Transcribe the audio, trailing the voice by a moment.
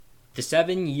The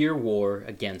 7-Year War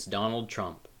Against Donald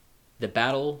Trump. The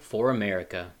Battle for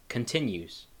America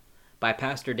continues by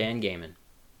Pastor Dan Gayman.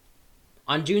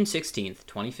 On June 16,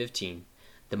 2015,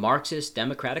 the Marxist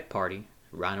Democratic Party,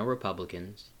 Rhino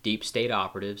Republicans, deep state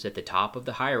operatives at the top of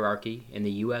the hierarchy in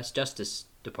the U.S. Justice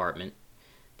Department,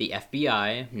 the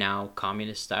FBI, now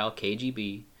communist-style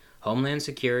KGB, Homeland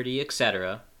Security,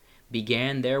 etc.,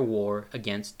 began their war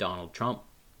against Donald Trump.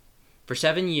 For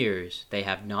 7 years, they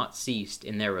have not ceased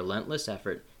in their relentless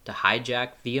effort to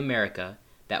hijack the America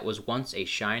that was once a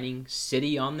shining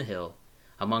city on the hill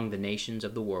among the nations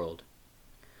of the world.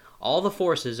 All the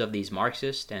forces of these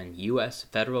Marxist and U.S.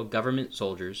 federal government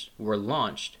soldiers were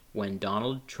launched when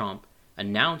Donald Trump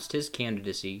announced his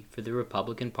candidacy for the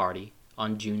Republican Party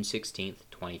on June 16,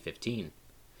 2015.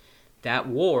 That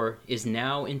war is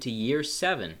now into year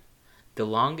 7, the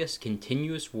longest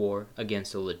continuous war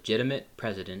against a legitimate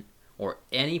president or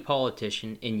any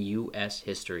politician in U.S.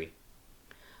 history.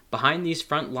 Behind these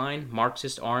frontline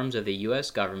Marxist arms of the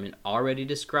U.S. government already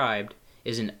described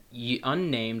is an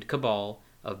unnamed cabal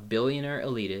of billionaire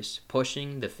elitists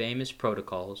pushing the famous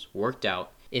protocols worked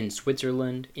out in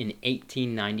Switzerland in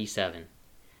 1897.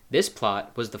 This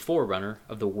plot was the forerunner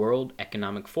of the World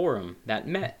Economic Forum that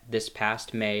met this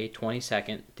past May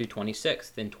 22nd through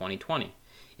 26th in 2020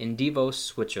 in Davos,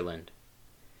 Switzerland.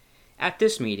 At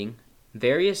this meeting,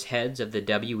 various heads of the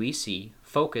WEC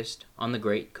focused on the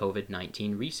great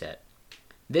COVID-19 reset.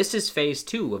 This is phase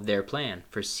 2 of their plan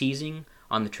for seizing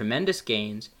on the tremendous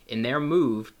gains in their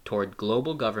move toward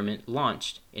global government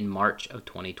launched in March of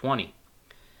 2020.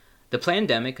 The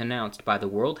pandemic announced by the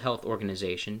World Health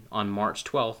Organization on March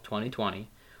 12, 2020,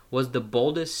 was the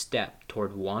boldest step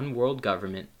toward one world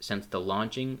government since the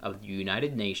launching of the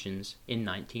United Nations in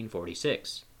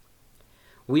 1946.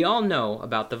 We all know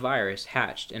about the virus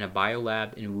hatched in a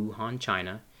biolab in Wuhan,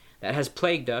 China, that has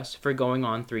plagued us for going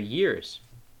on 3 years.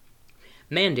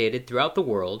 Mandated throughout the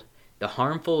world, the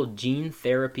harmful gene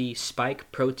therapy spike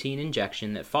protein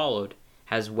injection that followed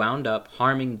has wound up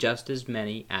harming just as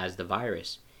many as the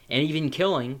virus, and even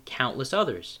killing countless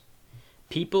others.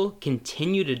 People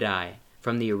continue to die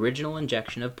from the original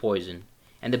injection of poison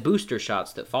and the booster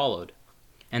shots that followed,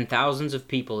 and thousands of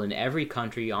people in every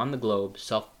country on the globe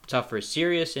suffer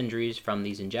serious injuries from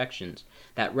these injections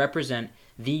that represent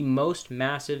the most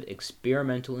massive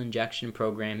experimental injection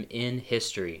program in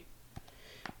history.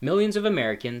 Millions of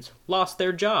Americans lost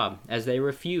their job as they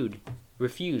refused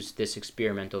this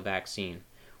experimental vaccine,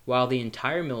 while the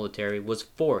entire military was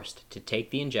forced to take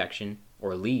the injection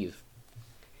or leave.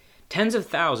 Tens of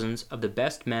thousands of the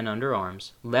best men under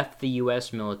arms left the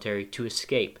U.S. military to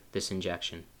escape this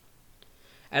injection.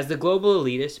 As the global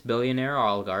elitist billionaire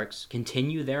oligarchs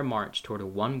continue their march toward a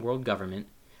one-world government,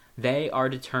 they are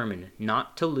determined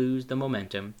not to lose the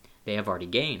momentum they have already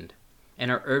gained, and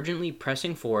are urgently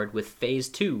pressing forward with Phase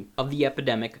 2 of the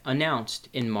epidemic announced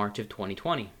in March of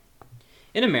 2020.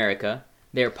 In America,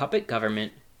 their puppet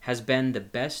government has been the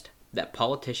best that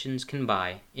politicians can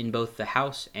buy in both the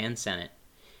House and Senate,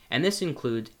 and this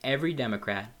includes every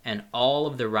Democrat and all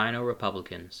of the Rhino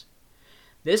Republicans.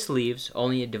 This leaves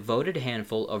only a devoted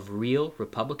handful of real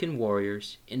Republican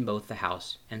warriors in both the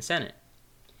House and Senate.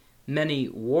 Many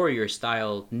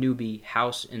warrior-style newbie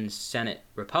House and Senate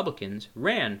Republicans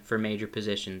ran for major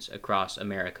positions across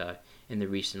America in the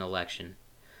recent election.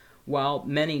 While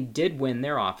many did win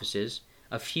their offices,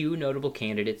 a few notable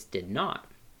candidates did not,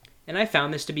 and I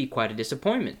found this to be quite a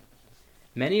disappointment.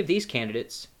 Many of these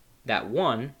candidates that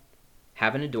won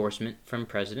have an endorsement from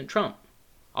President Trump,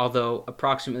 although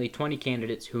approximately 20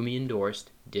 candidates whom he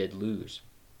endorsed did lose.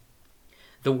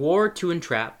 The war to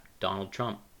entrap Donald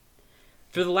Trump.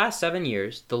 For the last 7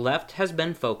 years, the left has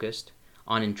been focused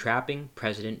on entrapping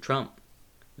President Trump.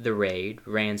 The raid,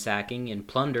 ransacking, and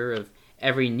plunder of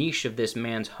every niche of this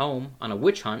man's home on a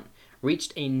witch hunt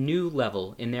reached a new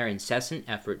level in their incessant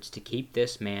efforts to keep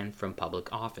this man from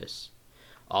public office.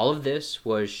 All of this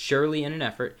was surely in an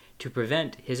effort to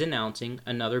prevent his announcing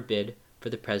another bid for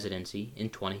the presidency in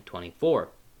 2024.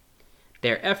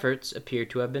 Their efforts appear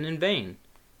to have been in vain,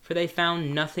 for they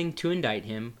found nothing to indict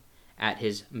him at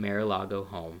his Mar-a-Lago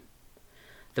home.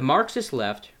 The Marxist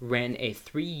left ran a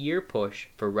 3-year push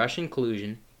for Russian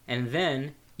collusion and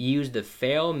then used the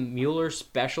failed Mueller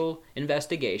special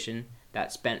investigation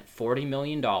that spent $40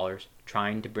 million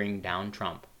trying to bring down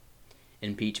Trump.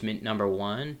 Impeachment number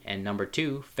 1 and number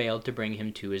 2 failed to bring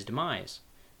him to his demise,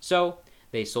 so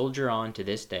they soldier on to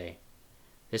this day.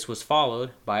 This was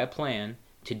followed by a plan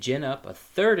to gin up a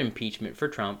third impeachment for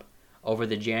Trump over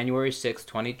the January 6,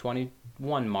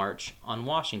 2021 march on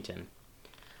Washington.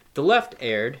 The left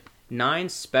aired 9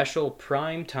 special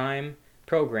prime-time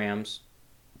programs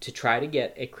to try to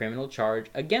get a criminal charge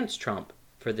against Trump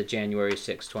for the January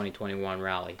 6, 2021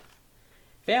 rally.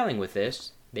 Failing with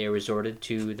this, they resorted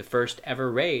to the first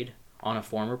ever raid on a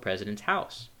former president's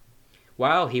house,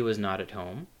 while he was not at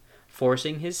home,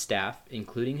 forcing his staff,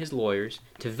 including his lawyers,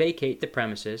 to vacate the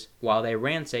premises while they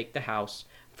ransacked the house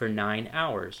for 9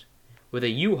 hours, with a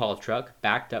U-Haul truck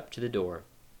backed up to the door.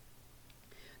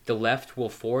 The left will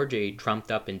forge a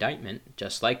trumped-up indictment,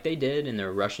 just like they did in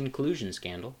their Russian collusion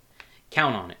scandal.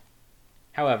 Count on it.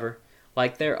 However,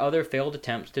 like their other failed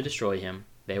attempts to destroy him,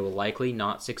 they will likely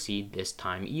not succeed this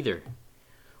time either.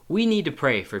 We need to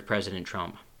pray for President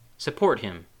Trump, support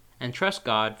him, and trust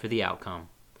God for the outcome.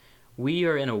 We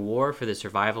are in a war for the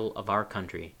survival of our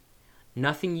country.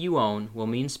 Nothing you own will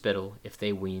mean spittle if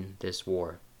they win this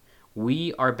war.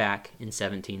 We are back in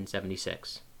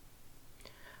 1776.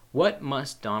 What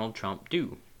must Donald Trump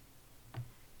do?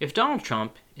 If Donald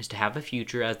Trump is to have a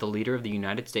future as the leader of the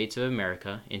United States of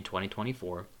America in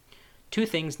 2024, two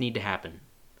things need to happen.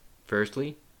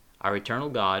 Firstly, our eternal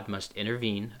God must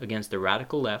intervene against the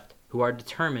radical left who are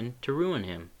determined to ruin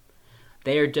him.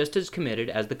 They are just as committed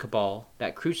as the cabal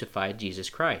that crucified Jesus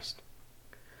Christ.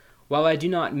 While I do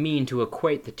not mean to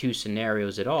equate the two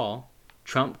scenarios at all,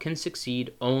 Trump can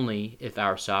succeed only if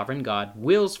our sovereign God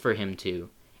wills for him to,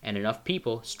 and enough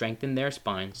people strengthen their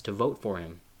spines to vote for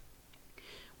him.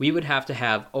 We would have to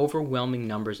have overwhelming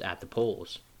numbers at the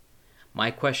polls. My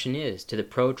question to the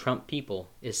pro-Trump people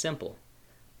is simple.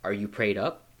 Are you prayed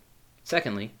up?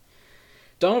 Secondly,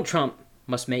 Donald Trump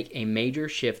must make a major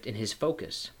shift in his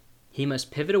focus. He must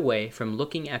pivot away from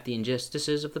looking at the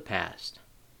injustices of the past.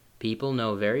 People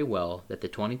know very well that the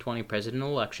 2020 presidential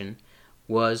election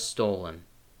was stolen,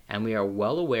 and we are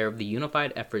well aware of the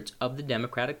unified efforts of the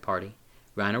Democratic Party,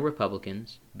 Rhino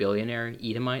Republicans, billionaire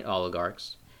Edomite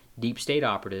oligarchs, deep state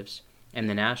operatives, and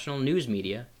the national news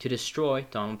media to destroy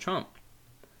Donald Trump.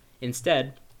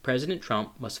 Instead, President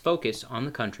Trump must focus on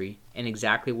the country and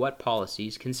exactly what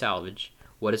policies can salvage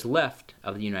what is left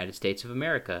of the United States of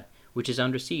America, which is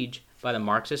under siege by the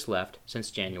Marxist left since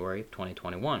January of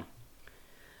 2021.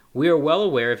 We are well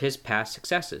aware of his past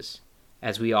successes,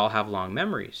 as we all have long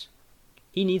memories.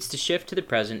 He needs to shift to the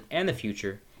present and the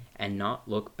future and not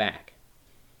look back.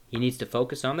 He needs to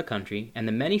focus on the country and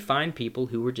the many fine people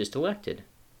who were just elected.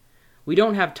 We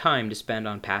don't have time to spend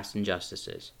on past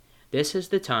injustices. This is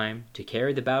the time to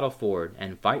carry the battle forward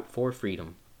and fight for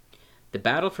freedom. The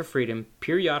battle for freedom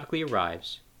periodically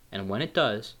arrives, and when it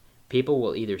does, people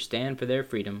will either stand for their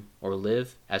freedom or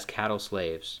live as cattle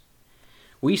slaves.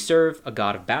 We serve a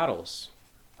God of battles.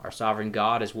 Our sovereign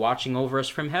God is watching over us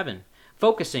from heaven,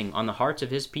 focusing on the hearts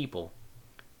of his people.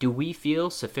 Do we feel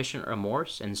sufficient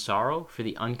remorse and sorrow for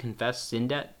the unconfessed sin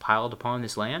debt piled upon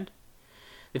this land?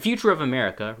 The future of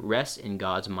America rests in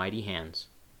God's mighty hands.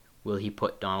 Will he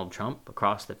put Donald Trump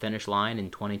across the finish line in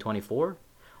 2024?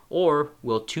 Or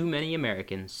will too many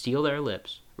Americans seal their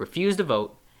lips, refuse to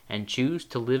vote, and choose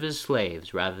to live as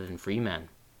slaves rather than free men?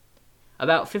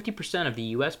 About 50% of the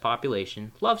U.S.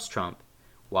 population loves Trump,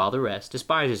 while the rest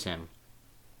despises him.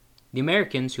 The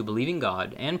Americans who believe in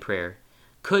God and prayer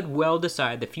could well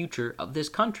decide the future of this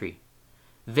country.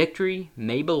 Victory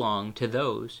may belong to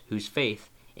those whose faith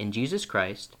in Jesus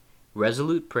Christ,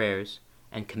 resolute prayers,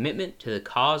 and commitment to the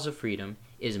cause of freedom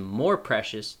is more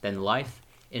precious than life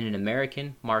in an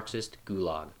American Marxist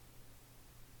gulag.